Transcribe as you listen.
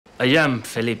I am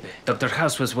Felipe. Dr.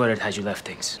 House was worried how you left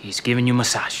things. He's giving you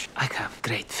massage. I have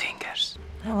great fingers.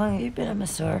 How long have you been a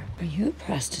masseur? Are you a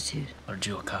prostitute? Or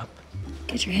you a cop?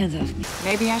 Get your hands off me.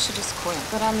 Maybe I should just quit.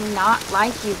 But I'm not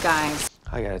like you guys.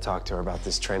 I gotta talk to her about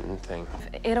this Trenton thing.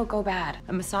 It'll go bad.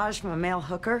 A massage from a male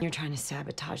hooker? You're trying to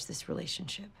sabotage this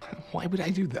relationship. Why would I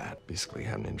do that? Basically,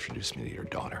 having introduced me to your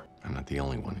daughter. I'm not the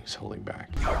only one who's holding back.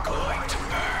 You're going to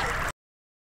burn.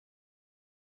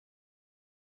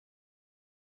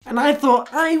 And I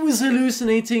thought I was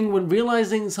hallucinating when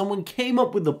realizing someone came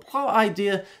up with the plot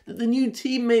idea that the new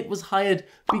teammate was hired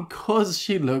because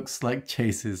she looks like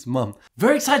Chase's mum.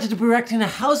 Very excited to be reacting to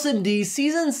House MD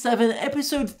Season 7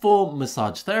 Episode 4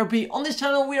 Massage Therapy. On this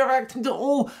channel we are reacting to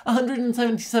all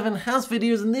 177 House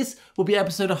videos and this will be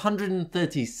episode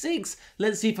 136.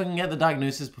 Let's see if I can get the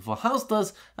diagnosis before House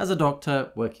does as a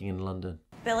doctor working in London.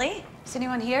 Billy? Is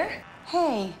anyone here?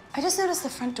 Hey, I just noticed the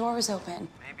front door was open.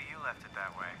 Maybe you left it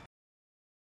that way.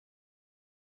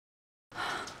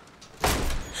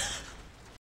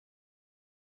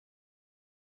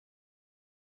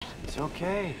 It's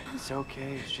okay. It's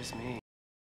okay. It's just me.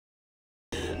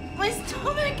 My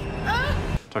stomach!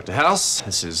 Dr. House,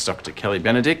 this is Dr. Kelly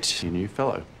Benedict, your new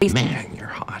fellow. Man, you're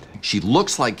hot. She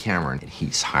looks like Cameron, and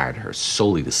he's hired her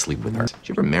solely to sleep with her. Did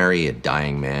you ever marry a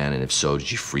dying man, and if so, did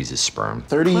you freeze his sperm?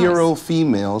 30-year-old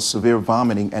female, severe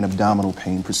vomiting and abdominal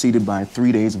pain, preceded by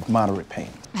 3 days of moderate pain.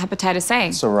 Hepatitis A.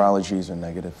 Serologies are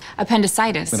negative.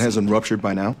 Appendicitis. It hasn't ruptured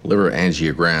by now. Liver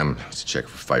angiogram to check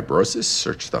for fibrosis.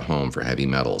 Search the home for heavy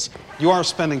metals. You are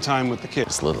spending time with the kids.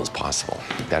 As little as possible.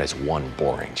 That is one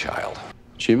boring child.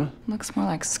 Tumor? Looks more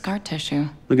like scar tissue.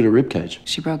 Look at her ribcage.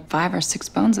 She broke 5 or 6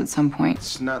 bones at some point.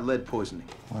 It's not lead poisoning.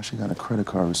 Well, she got a credit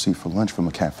card receipt for lunch from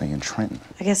a cafe in Trenton.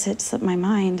 I guess it slipped my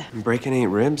mind. Breaking 8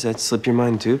 ribs? That slipped your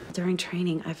mind too? During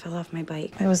training, I fell off my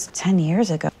bike. It was 10 years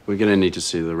ago. We're gonna need to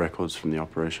see the records from the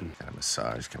operation. Got a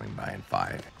massage coming by in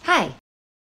 5. Hi.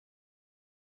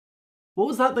 What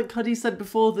was that Cuddy said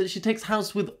before, that she takes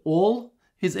House with all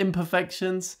his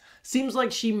imperfections? Seems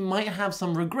like she might have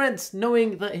some regrets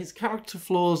knowing that his character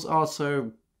flaws are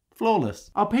so flawless.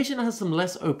 Our patient has some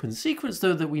less open secrets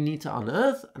though that we need to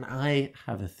unearth, and I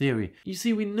have a theory. You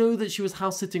see, we know that she was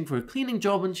house sitting for a cleaning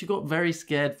job and she got very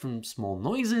scared from small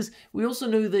noises. We also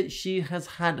know that she has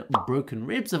had broken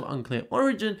ribs of unclear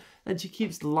origin and she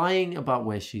keeps lying about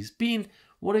where she's been.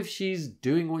 What if she's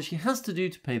doing what she has to do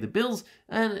to pay the bills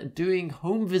and doing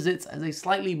home visits as a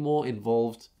slightly more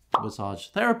involved massage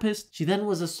therapist? She then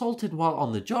was assaulted while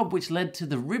on the job, which led to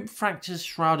the rib fractures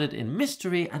shrouded in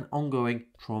mystery and ongoing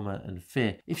trauma and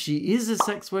fear. If she is a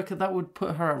sex worker, that would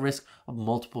put her at risk of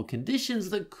multiple conditions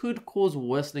that could cause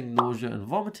worsening nausea and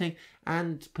vomiting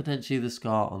and potentially the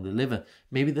scar on the liver.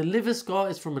 Maybe the liver scar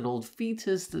is from an old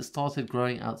fetus that started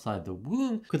growing outside the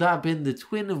womb. Could that have been the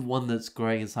twin of one that's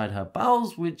growing inside her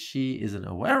bowels, which she isn't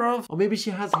aware of? Or maybe she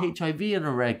has HIV and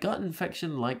a rare gut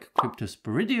infection like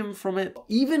cryptosporidium from it.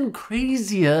 Even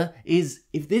crazier is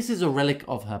if this is a relic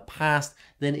of her past,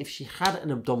 then if she had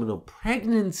an abdominal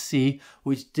pregnancy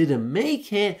which didn't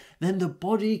make it, then the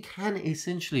body can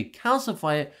essentially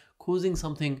calcify it, causing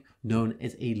something known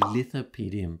as a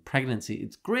Lithopedian pregnancy.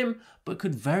 It's grim, but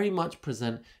could very much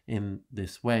present in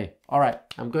this way. All right,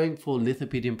 I'm going for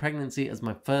Lithopedian pregnancy as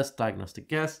my first diagnostic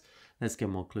guess. Let's get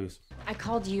more clues. I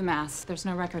called UMass. There's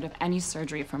no record of any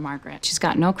surgery for Margaret. She's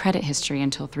got no credit history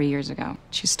until 3 years ago.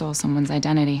 She stole someone's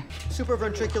identity.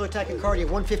 Supraventricular tachycardia,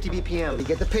 150 BPM. You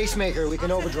get the pacemaker, we can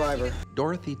overdrive her.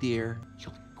 Dorothy, dear, you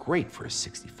look great for a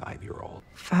 65-year-old.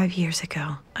 5 years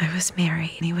ago, I was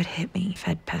married and he would hit me,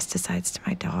 fed pesticides to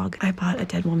my dog. I bought a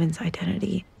dead woman's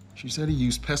identity. She said he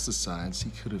used pesticides. He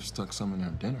could have stuck some in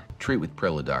her dinner. Treat with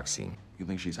prilidoxine. You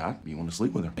think she's hot? You want to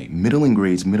sleep with her? Hey, middling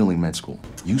grades, middling med school.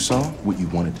 You saw what you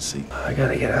wanted to see. I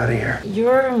gotta get out of here.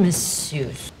 You're a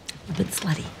masseuse, a bit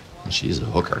slutty. She's a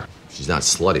hooker. She's not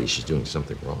slutty. She's doing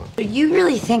something wrong. You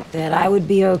really think that I would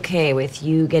be okay with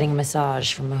you getting a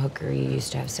massage from a hooker you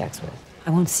used to have sex with?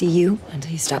 I won't see you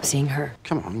until you stop seeing her.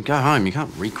 Come on, go home. You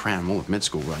can't recram all of med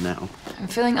school right now. I'm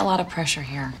feeling a lot of pressure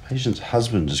here. Patient's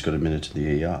husband just got admitted to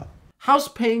the ER. House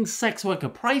paying sex worker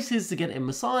prices to get a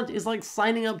massage is like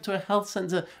signing up to a health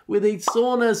center with a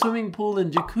sauna, swimming pool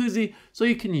and jacuzzi so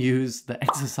you can use the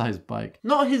exercise bike.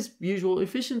 Not his usual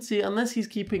efficiency unless he's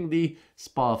keeping the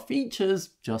spa features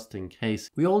just in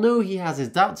case. We all know he has his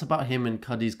doubts about him and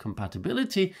Cuddy's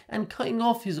compatibility, and cutting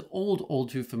off his all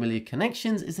too familiar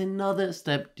connections is another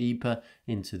step deeper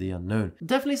into the unknown.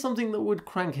 Definitely something that would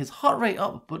crank his heart rate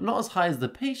up, but not as high as the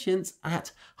patient's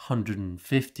at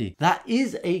 150. That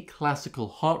is a classical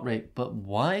heart rate, but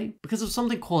why? Because of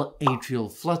something called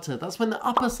atrial flutter. That's when the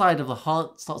upper side of the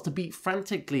heart starts to beat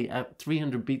frantically at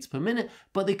 300 beats per minute,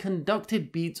 but the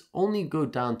conducted beats only go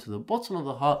down to the bottom of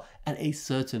the heart at a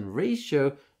certain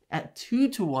ratio. At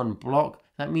 2-to-1 block,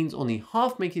 that means only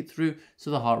half make it through,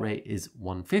 so the heart rate is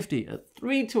 150. At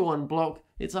 3-to-1 block,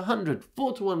 it's 100.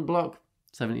 4-to-1 block,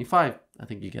 75. I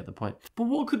think you get the point. But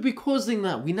what could be causing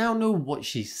that? We now know what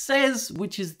she says,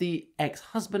 which is the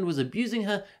ex-husband was abusing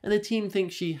her, and the team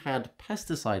thinks she had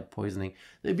pesticide poisoning.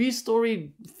 The abuse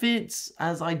story fits,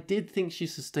 as I did think she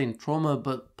sustained trauma,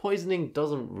 but poisoning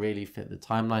doesn't really fit the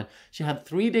timeline. She had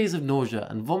 3 days of nausea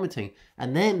and vomiting,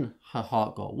 and then her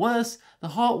heart got worse. The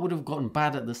heart would have gotten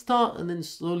bad at the start and then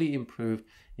slowly improved,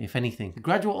 if anything. The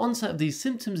gradual onset of these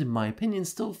symptoms, in my opinion,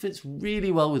 still fits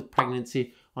really well with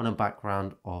pregnancy on a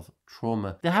background of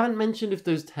trauma. They haven't mentioned if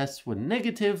those tests were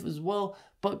negative as well,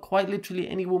 but quite literally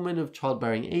any woman of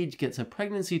childbearing age gets a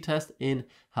pregnancy test in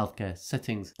healthcare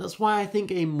settings. That's why I think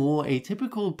a more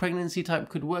atypical pregnancy type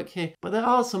could work here, but there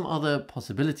are some other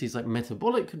possibilities, like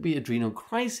metabolic could be adrenal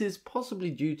crisis, possibly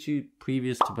due to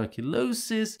previous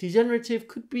tuberculosis. Degenerative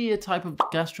could be a type of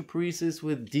gastroparesis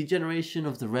with degeneration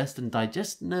of the rest and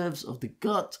digest nerves of the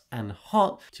gut and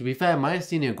heart. To be fair,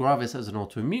 myasthenia gravis as an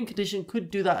autoimmune condition could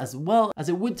do that as well, as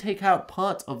it would take out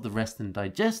part of the rest and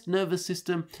digest nervous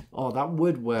system. Oh, that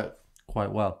would work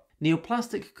quite well.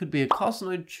 Neoplastic could be a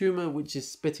carcinoid tumor which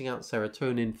is spitting out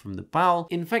serotonin from the bowel.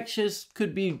 Infectious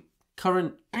could be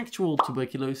current actual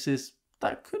tuberculosis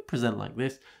that could present like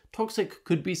this. Toxic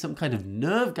could be some kind of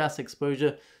nerve gas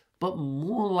exposure, but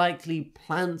more likely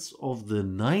plants of the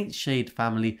nightshade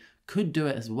family could do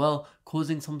it as well,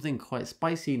 causing something quite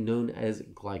spicy known as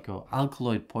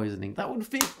glycoalkaloid poisoning. That would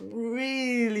fit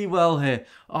really well here.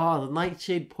 The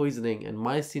nightshade poisoning and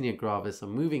myasthenia gravis are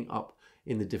moving up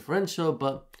in the differential,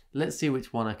 but let's see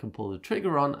which one I can pull the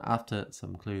trigger on after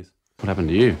some clues. What happened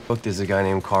to you? Look, there's a guy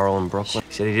named Carl in Brooklyn.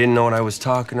 He said he didn't know what I was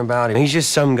talking about. He's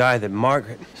just some guy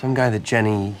that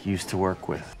Jenny used to work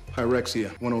with. Pyrexia,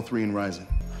 103 and rising.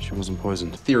 She wasn't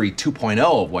poisoned. Theory 2.0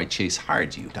 of why Chase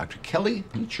hired you. Dr. Kelly,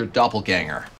 meet your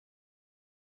doppelganger.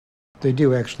 They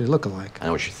do actually look alike. I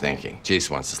know what you're thinking. Chase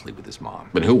wants to sleep with his mom.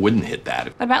 But who wouldn't hit that?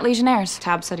 What about Legionnaires?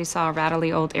 Tab said he saw a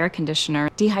rattly old air conditioner.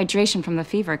 Dehydration from the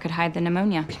fever could hide the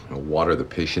pneumonia. Water the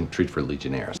patient, treat for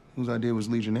Legionnaires. Whose idea was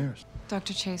Legionnaires?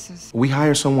 Dr. Chase's. We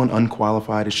hire someone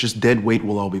unqualified, it's just dead weight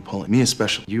we'll all be pulling. Me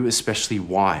especially. You especially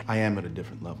why? I am at a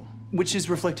different level. Which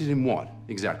is reflected in what,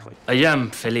 exactly? I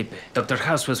am Felipe. Dr.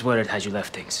 House was worried how you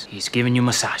left things. He's giving you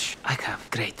massage. I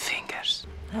have great fingers.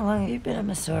 How long have you been a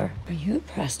masseur? Are you a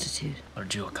prostitute? Or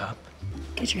you a cop?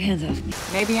 Get your hands off me.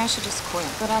 Maybe I should just quit.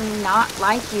 But I'm not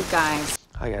like you guys.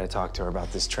 I gotta talk to her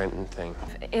about this Trenton thing.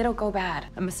 It'll go bad.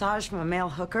 A massage from a male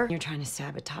hooker? You're trying to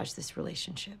sabotage this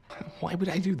relationship. Why would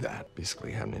I do that?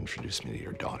 Basically, having introduced me to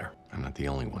your daughter. I'm not the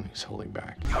only one who's holding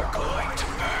back. You're going to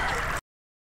burn.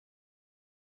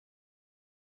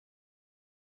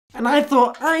 And I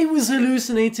thought I was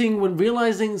hallucinating when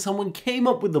realizing someone came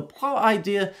up with the plot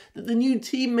idea that the new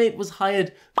teammate was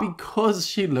hired because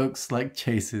she looks like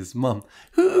Chase's mum.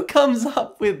 Who comes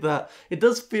up with that? It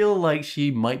does feel like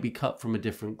she might be cut from a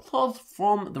different cloth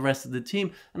from the rest of the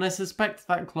team, and I suspect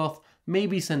that cloth may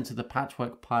be sent to the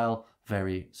patchwork pile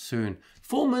very soon.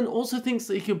 Foreman also thinks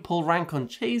that he can pull rank on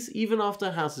Chase even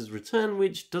after House's return,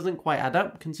 which doesn't quite add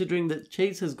up considering that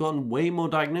Chase has gotten way more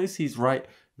diagnoses right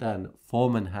than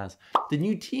Foreman has. The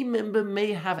new team member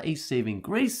may have a saving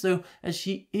grace though, as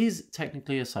she is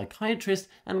technically a psychiatrist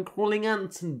and crawling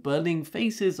ants and burning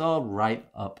faces are right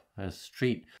up her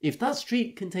street. If that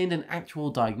street contained an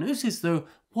actual diagnosis though,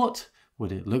 what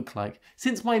would it look like?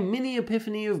 Since my mini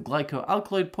epiphany of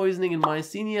glycoalkaloid poisoning and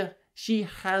myasthenia, she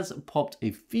has popped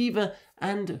a fever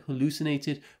and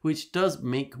hallucinated, which does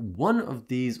make one of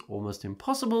these almost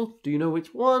impossible. Do you know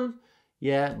which one?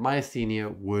 Yeah,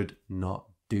 myasthenia would not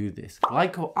do this.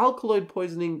 Glycoalkaloid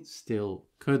poisoning still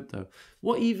could though.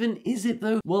 What even is it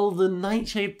though? Well, the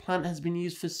nightshade plant has been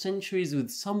used for centuries with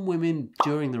some women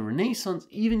during the Renaissance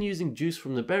even using juice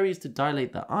from the berries to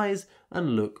dilate their eyes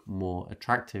and look more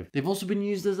attractive. They've also been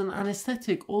used as an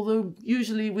anesthetic, although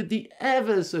usually with the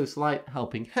ever so slight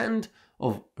helping hand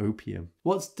of opium.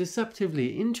 What's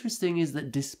deceptively interesting is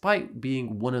that despite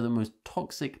being one of the most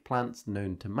toxic plants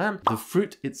known to man, the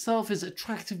fruit itself is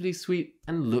attractively sweet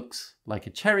and looks like a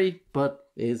cherry,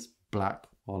 but is black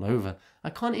all over.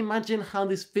 I can't imagine how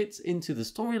this fits into the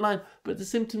storyline, but the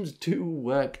symptoms do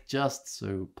work just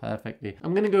so perfectly.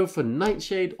 I'm gonna go for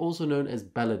nightshade, also known as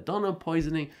belladonna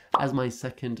poisoning, as my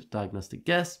second diagnostic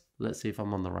guess. Let's see if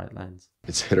I'm on the right lines.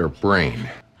 It's hit her brain,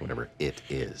 whatever it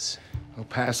is.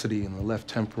 Opacity in the left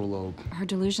temporal lobe. Her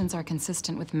delusions are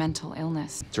consistent with mental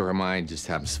illness. So her mind just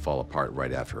happens to fall apart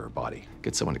right after her body.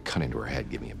 Get someone to cut into her head,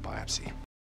 give me a biopsy.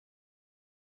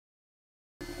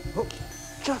 Oh,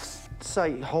 just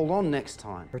say, hold on next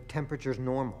time. Her temperature's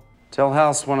normal. Tell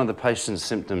House one of the patient's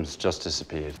symptoms just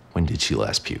disappeared. When did she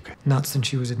last puke? Not since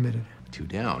she was admitted. 2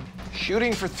 down.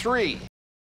 Shooting for 3.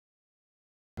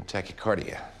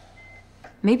 Tachycardia.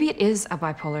 Maybe it is a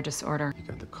bipolar disorder. You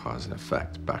got the cause and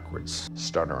effect backwards.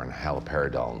 Starter on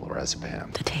haloperidol and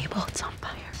lorazepam. The table, it's on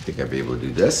fire. Think I'd be able to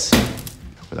do this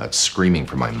without screaming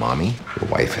for my mommy? Your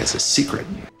wife has a secret.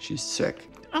 She's sick.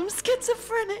 I'm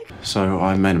schizophrenic. So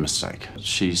I made a mistake.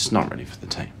 She's not ready for the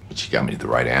team. But she got me to the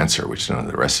right answer, which none of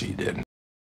the rest of you did.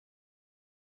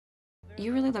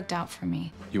 You really looked out for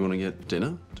me. You want to get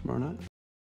dinner tomorrow night?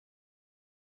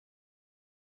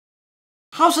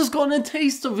 House has gotten a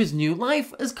taste of his new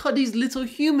life as Cuddy's little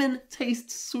human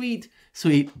tastes sweet.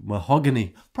 Sweet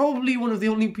mahogany. Probably one of the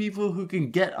only people who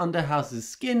can get under House's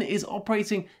skin is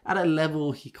operating at a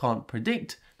level he can't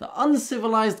predict. The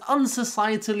uncivilized,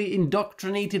 unsocietally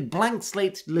indoctrinated, blank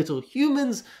slate little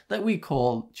humans that we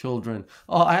call children.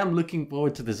 Oh, I am looking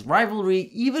forward to this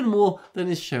rivalry even more than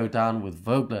his showdown with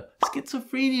Vogler.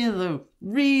 Schizophrenia though,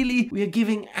 really? We are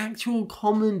giving actual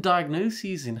common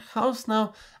diagnoses in House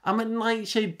now. I'm at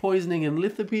nightshade poisoning and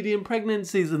Lithopedian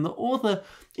pregnancies and the author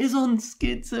is on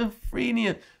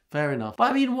schizophrenia. Fair enough.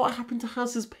 But I mean, what happened to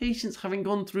House's patients having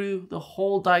gone through the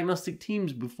whole diagnostic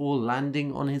teams before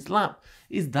landing on his lap?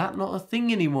 Is that not a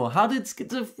thing anymore? How did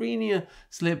schizophrenia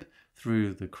slip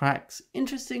through the cracks?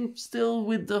 Interesting still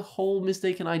with the whole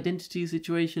mistaken identity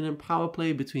situation and power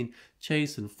play between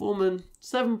Chase and Foreman.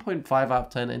 7.5 out of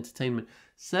 10 entertainment,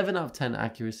 7 out of 10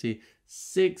 accuracy,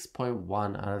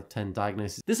 6.1 out of 10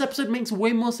 diagnosis. This episode makes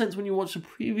way more sense when you watch the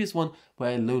previous one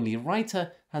where a lonely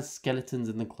writer has skeletons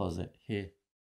in the closet. Here